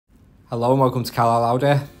Hello and welcome to Carlisle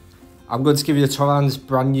Audi. I'm going to give you a tour around this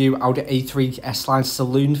brand new Audi A3 S-Line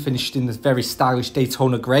Saloon finished in the very stylish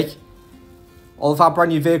Daytona Grey. All of our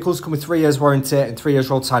brand new vehicles come with 3 years warranty and 3 years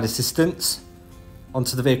roadside assistance.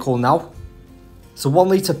 Onto the vehicle now. It's a 1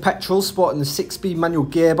 litre petrol sporting the 6-speed manual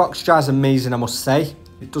gearbox. Drives amazing, I must say.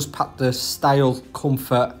 It does pack the style,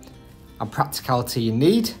 comfort and practicality you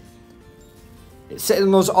need. It's sitting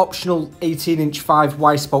on those optional 18-inch 5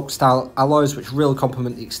 wide-spoke style alloys which really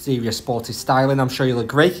complement the exterior sporty styling, I'm sure you'll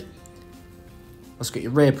agree. Let's get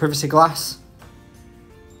your rear privacy glass.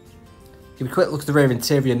 Give a quick look at the rear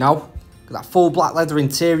interior now. Got that full black leather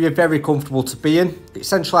interior, very comfortable to be in. The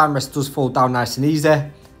central armrest does fold down nice and easy.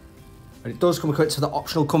 And it does come equipped with the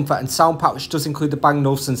optional comfort and sound pack which does include the Bang &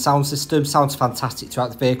 Olufsen sound system. Sounds fantastic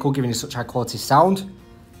throughout the vehicle, giving you such high quality sound.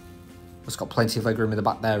 It's got plenty of legroom in the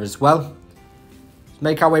back there as well.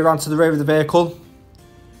 Make our way around to the rear of the vehicle.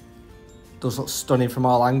 Does look stunning from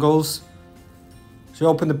all angles. So we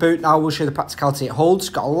open the boot now, we'll show you the practicality it holds.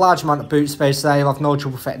 Got a large amount of boot space there, you'll have no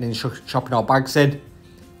trouble fitting in shopping or bags in.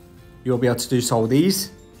 You'll be able to do so with ease.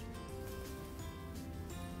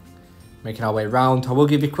 Making our way around, I will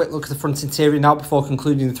give you a quick look at the front interior now before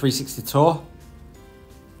concluding the 360 tour.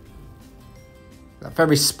 That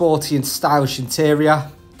very sporty and stylish interior.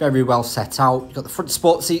 Very well set out. You've got the front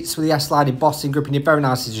sport seats with the S-Line embossing gripping you very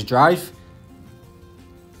nice as you drive.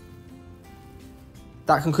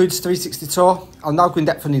 That concludes the 360 tour. I'll now go in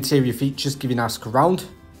depth on the interior features, give you a nice look around.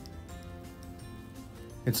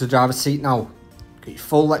 Into the driver's seat now. Got your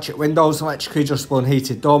full electric windows, electrically adjustable and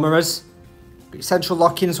heated door mirrors. Got your central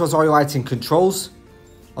locking as well as oil lighting controls.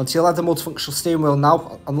 Onto your leather multifunctional steering wheel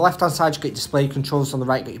now. On the left hand side you get your display controls, on the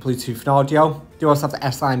right you get your Bluetooth and audio. You also have the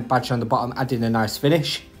S-Line badge on the bottom, adding a nice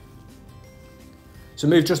finish. So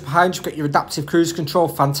move just behind, you've got your adaptive cruise control,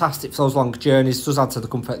 fantastic for those long journeys, does add to the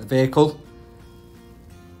comfort of the vehicle.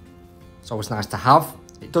 It's always nice to have.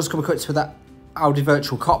 It does come equipped with that Audi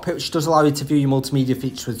virtual cockpit which does allow you to view your multimedia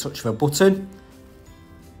features with the touch of a button.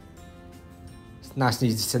 It's nice and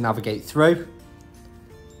easy to navigate through.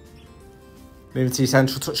 Moving to your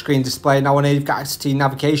central touchscreen display, now on here you've got access to your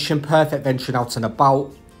navigation, perfect venturing out and about.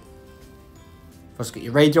 You've also got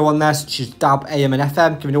your radio on there such as DAB, AM and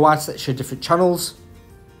FM, giving you a wide selection of different channels.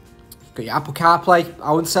 Got your Apple CarPlay.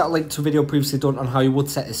 I would set a link to a video previously done on how you would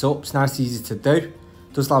set this up. It's nice and easy to do. It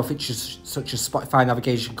does allow features such as Spotify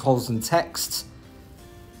navigation, calls and texts.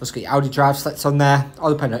 Also got your Audi drive selects on there, all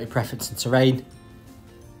depending on your preference and terrain.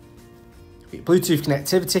 Got your Bluetooth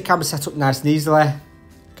connectivity, camera set up nice and easily.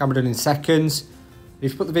 Camera done in seconds.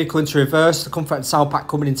 If you put the vehicle into reverse, the comfort and sound pack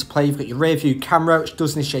coming into play. You've got your rear view camera which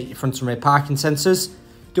does initiate your front and rear parking sensors.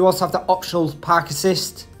 Do also have that optional park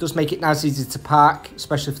assist, does make it nice and easy to park,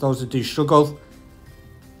 especially for those who do struggle.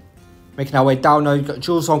 Making our way down now, you've got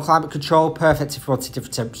dual zone climate control, perfect if you wanted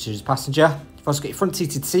different temperatures as a passenger. You've also got your front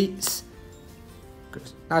heated seats, got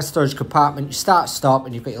a nice storage compartment, you start stop,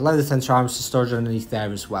 and you've got your leather center arms to storage underneath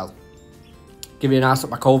there as well. Give you a nice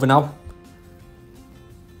look back over now.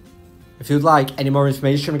 If you'd like any more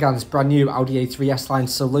information regarding this brand new Audi A3 S-Line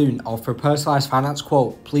Saloon or for a personalised finance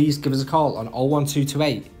quote, please give us a call on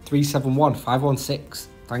 01228 371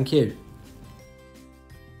 516. Thank you.